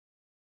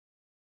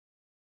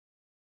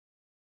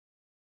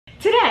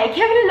Today,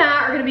 Kevin and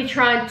I are going to be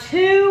trying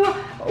 2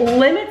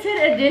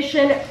 limited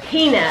edition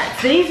peanuts.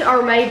 These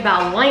are made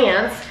by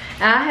Lance.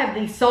 I have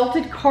the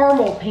salted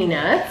caramel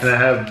peanuts. And I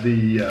have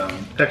the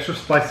extra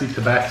spicy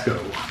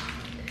Tabasco.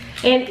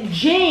 And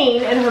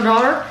Jean and her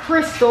daughter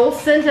Crystal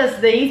sent us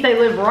these. They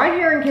live right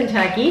here in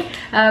Kentucky,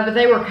 but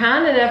they were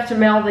kind enough to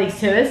mail these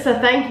to us. So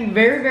thank you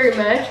very, very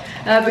much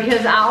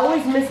because I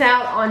always miss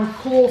out on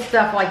cool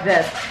stuff like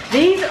this.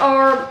 These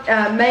are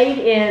made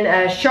in,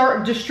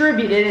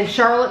 distributed in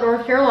Charlotte,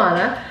 North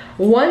Carolina.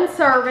 1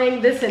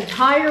 serving, this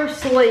entire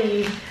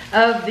sleeve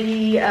of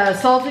the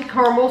salted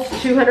caramels,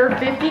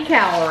 250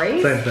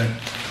 calories. Same thing.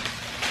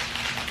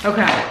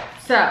 Okay,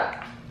 so.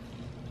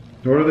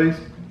 What are these?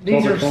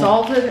 These are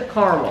salted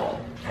caramel.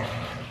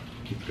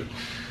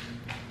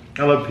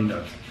 I love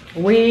peanuts.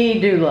 We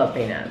do love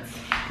peanuts.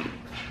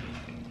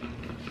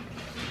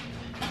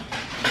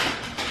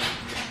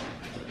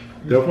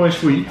 Definitely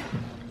sweet.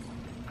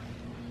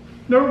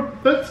 No,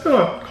 that's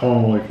not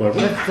caramely flavor.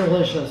 That's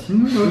delicious.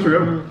 Those are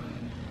good.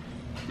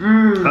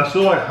 I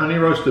still like honey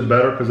roasted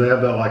better because they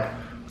have that like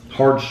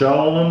hard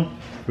shell on them.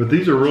 But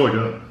these are really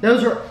good.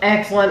 Those are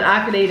excellent.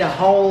 I could eat a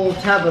whole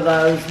tub of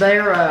those.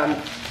 They're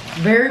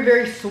very,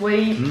 very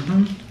sweet.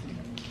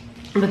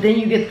 But then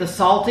you get the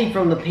salty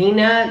from the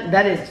peanut.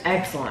 That is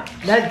excellent.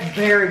 That's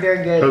very,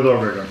 very good. Those are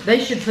very good. They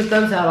should put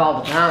those out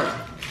all the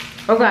time.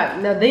 Okay,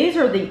 now these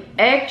are the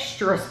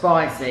extra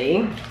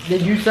spicy.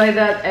 Did you say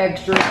that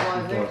extra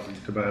spicy? Spicy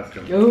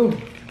Tabasco. Ooh.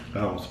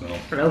 That will smell.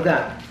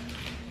 Okay.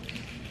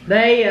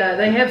 They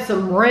have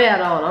some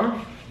red on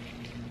them.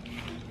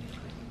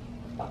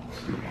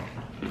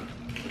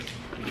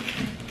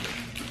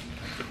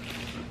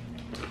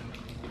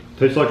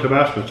 Tastes like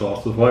Tabasco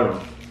sauce, the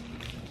flavor.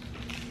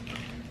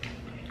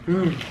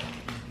 I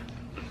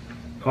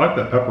like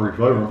that peppery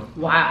flavor.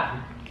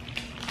 Wow.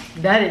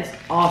 That is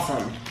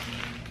awesome.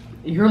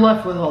 You're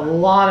left with a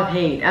lot of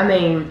heat. I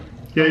mean.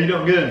 Yeah, you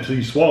don't get it until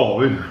you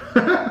swallow it.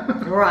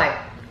 Right.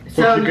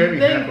 So you gave me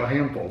half a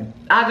handful.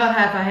 I got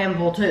half a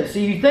handful too. So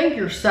you think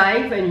you're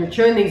safe and you're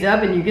chewing these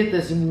up and you get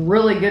this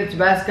really good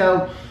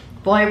Tabasco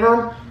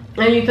flavor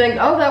and you think,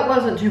 oh, that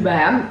wasn't too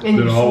bad. And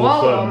then you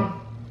swallow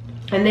them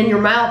and then your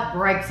mouth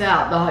breaks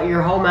out.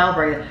 Your whole mouth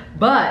breaks out.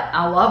 But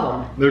I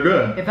love them. They're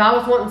good. If I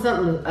was wanting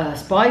something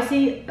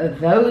spicy,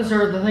 those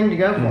are the thing to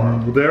go for.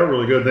 Well, they're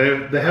really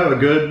good. They have a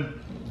good,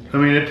 I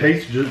mean, it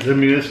tastes just, I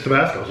mean, it's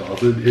Tabasco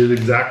sauce. It is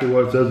exactly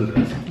what it says it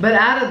is. But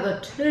out of the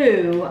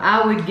 2,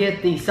 I would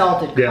get the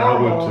salted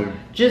caramel. Yeah, I would too.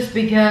 Just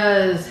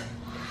because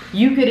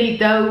you could eat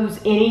those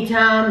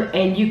anytime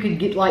and you could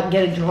get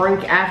a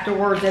drink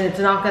afterwards and it's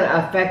not going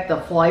to affect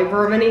the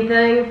flavor of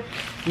anything.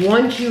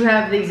 Once you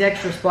have these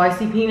extra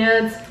spicy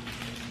peanuts,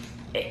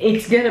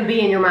 it's going to be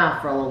in your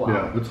mouth for a little while.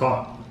 Yeah, it's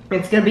hot.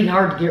 It's going to be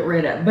hard to get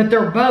rid of, but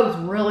they're both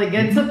really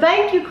good. So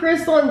thank you,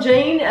 Crystal and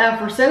Jean,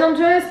 for sending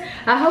them to us.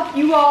 I hope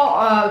you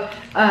all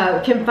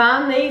can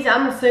find these.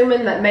 I'm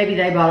assuming that maybe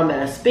they bought them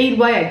at a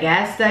Speedway, a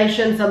gas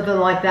station, something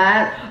like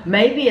that.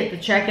 Maybe at the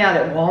checkout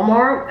at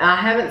Walmart. I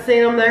haven't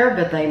seen them there,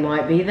 but they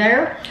might be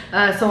there.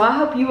 So I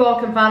hope you all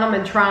can find them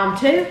and try them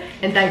too.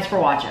 And thanks for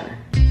watching.